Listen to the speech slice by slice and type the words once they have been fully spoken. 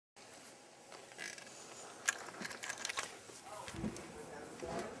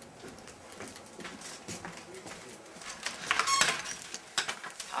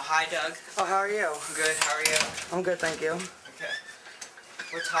Hi, Doug. Oh, how are you? I'm good. How are you? I'm good, thank you. Okay.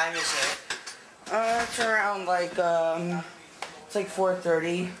 What time is it? It's around like, it's like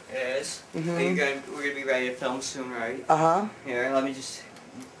 4:30. It is? Mm-hmm. We're gonna be ready to film soon, right? Uh-huh. Here, let me just...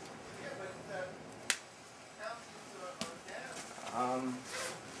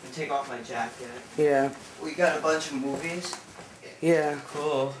 take off my jacket. Yeah. We got a bunch of movies. Yeah.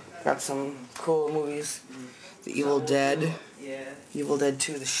 Cool. Got some cool movies. The Evil Dead. Yeah. Evil Dead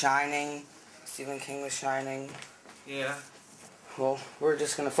 2, The Shining. Stephen King, The Shining. Yeah. Well, we're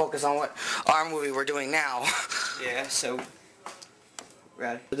just gonna focus on what our movie we're doing now. Yeah, so...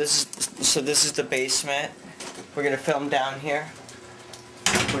 Ready? So this is the basement. We're gonna film down here.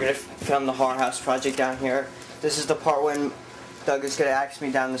 We're gonna film the Horror House Project down here. This is the part when Doug is gonna ask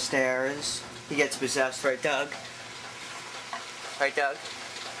me down the stairs. He gets possessed, right, Doug? Right, Doug?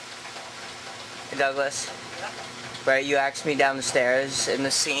 Hey, Douglas? Yeah. Right, you asked me down the stairs in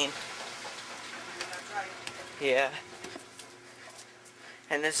the scene. That's right. Yeah.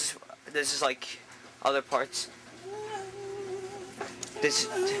 And this is like other parts.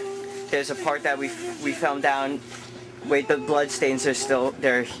 There's a part that we filmed down. Wait, the blood stains are still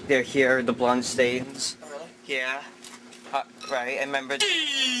they're here. The blood stains. Oh, really? Yeah. Right. I remember.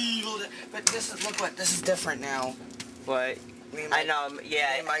 But this is look what this is different now. What? I know.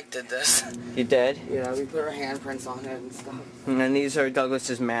 Yeah. Me and Mike did this. You did? Yeah, we put our handprints on it and stuff. And then these are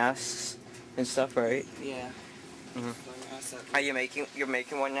Douglas's masks and stuff, right? Yeah. Mhm. Are you making? You're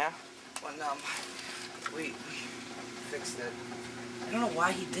making one now? Well, no, we fixed it. I don't know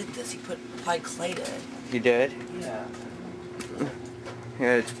why he did this. He applied clay to it. You did? Yeah.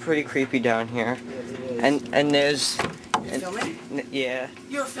 Yeah, it's pretty creepy down here. Yeah, it is. And there's. You filming? Yeah.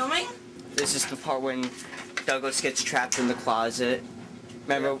 You're filming? This is the part when Douglas gets trapped in the closet.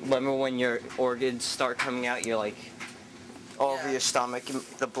 Remember when your organs start coming out? You're like all over your stomach,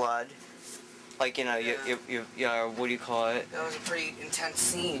 the blood. Like, you know, your what do you call it? That was a pretty intense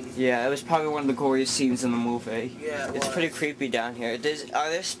scene. Yeah, it was probably one of the goriest scenes in the movie. Yeah, it It's was. pretty creepy down here. Are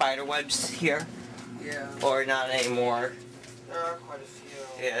there spider webs here? Yeah. Or not anymore? There are quite a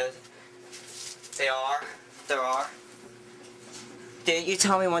few. Yeah. They are? There are? Didn't you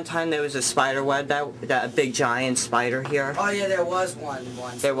tell me one time there was a spider web, that a big giant spider here? Oh yeah, there was one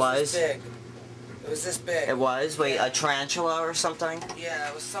once. There was? It was this big. It was this big. It was? Wait, Yeah. a tarantula or something? Yeah,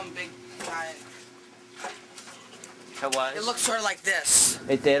 it was some big giant. It was? It looked sort of like this.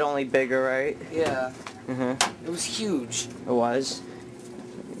 It did, only bigger, right? Yeah. Mm-hmm. It was huge. It was?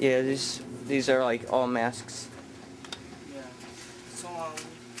 Yeah, these are like all masks. Yeah. So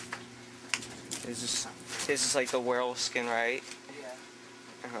This is like the werewolf skin, right? yeah.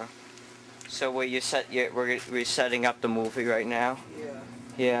 Uh-huh. So we're setting up the movie right now. Yeah.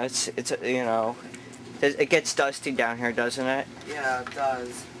 Yeah, it's you know, it gets dusty down here, doesn't it? Yeah, it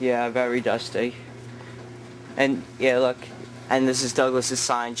does. Yeah, very dusty. And yeah, look, and this is Douglas's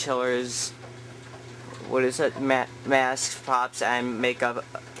sign, Chillers. What is it? Masks, props, and makeup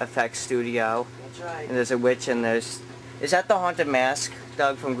effects studio. That's right. And there's a witch, and is that the haunted mask,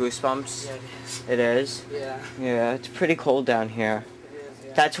 Doug, from Goosebumps? Yeah, it is. It is. Yeah. Yeah, it's pretty cold down here. It is.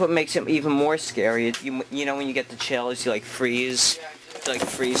 Yeah. That's what makes it even more scary. You know when you get the chills, you like freeze, you like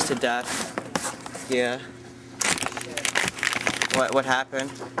freeze to death. Yeah. What happened?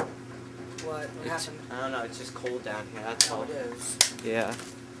 What happened? I don't know. It's just cold down here. That's all. It is. Yeah.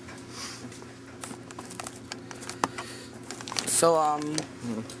 So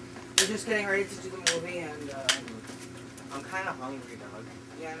we're just getting ready to do the movie, and I'm kind of hungry, Doug.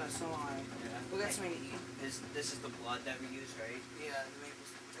 yeah, no, so am I. Yeah. We'll get something to eat. This is the blood that we use, right? Yeah,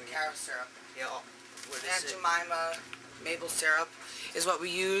 the carrot syrup. Yeah. What Aunt is it? Jemima maple syrup is what we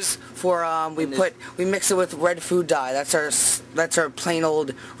use for And we mix it with red food dye. That's our plain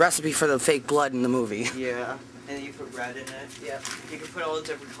old recipe for the fake blood in the movie. Yeah. And you put red in it. Yeah. You can put all the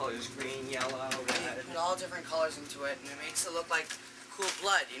different colors: green, yellow, red. Put all different colors into it, and it makes it look like cool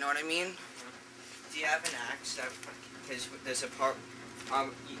blood. You know what I mean? Do you have an axe? Because there's a part.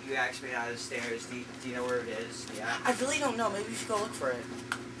 You asked me down the stairs. Do you know where it is? Yeah. I really don't know. Maybe you should go look for it.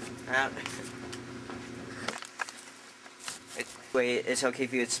 Wait, it's okay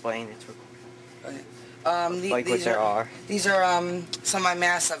if you explain. It's Okay. like what there are. These are some of my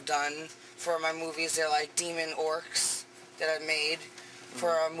masks I've done for my movies. They're like demon orcs that I've made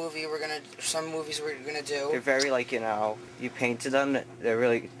for a movie some movies we're gonna do. They're very like, you know, you painted them. They're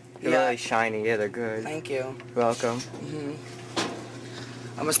really shiny. Yeah, they're good. Thank you. You're welcome. Mhm.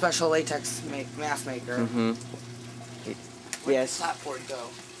 I'm a special latex mask maker. Mhm. Where'd Yes. the clapboard go?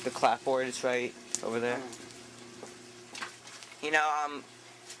 The clapboard is right over there. You know,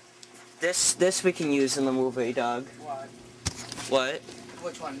 this we can use in the movie, Doug. What? What?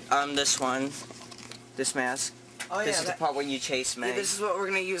 Which one? This one. This mask. Oh yeah. This is the part where you chase me. Yeah, this is what we're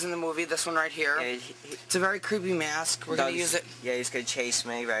gonna use in the movie. This one right here. Yeah, It's a very creepy mask. We're gonna use it. Yeah, he's gonna chase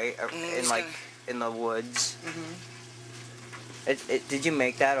me, right? In like in the woods. Did you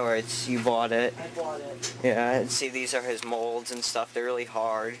make that, or you bought it? I bought it. Yeah. And see, these are his molds and stuff. They're really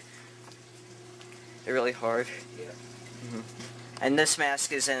hard. They're really hard. Yeah. And this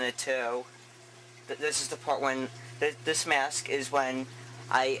mask is in it too. This is the part when this mask is when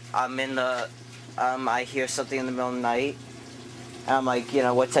I'm in the I hear something in the middle of the night. And I'm like, you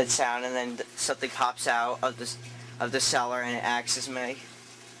know, what's that sound? And then something pops out of the cellar and it axes me.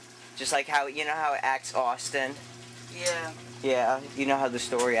 Just like how, you know how it acts Austin? Yeah. Yeah, you know how the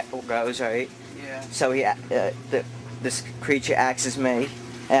story goes, right? Yeah. So this creature axes me,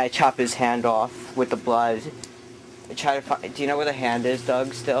 and I chop his hand off with the blood. I try to find. Do you know where the hand is,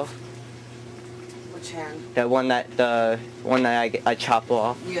 Doug? Still? Which hand? The one that I chop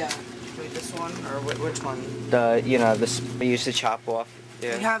off. Yeah. Wait, this one or which one? I used to chop off.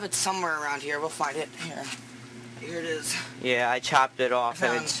 Yeah. We have it somewhere around here. We'll find it here. Here it is. Yeah, I chopped it off,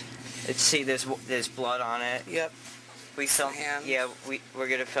 and Found. it's see there's blood on it. Yep. We filmed. Hands. Yeah, we're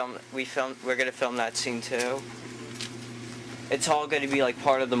gonna film. We're gonna film that scene too. It's all gonna be like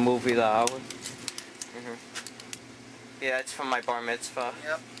part of the movie though. Yeah, it's from my bar mitzvah.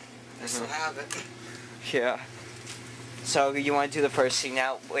 Yep. I still have it. Yeah. So you want to do the first scene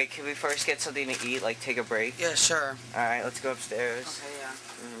now? Wait, can we first get something to eat? Like take a break? Yeah, sure. All right, let's go upstairs. Okay,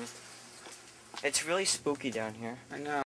 yeah. It's really spooky down here. I know.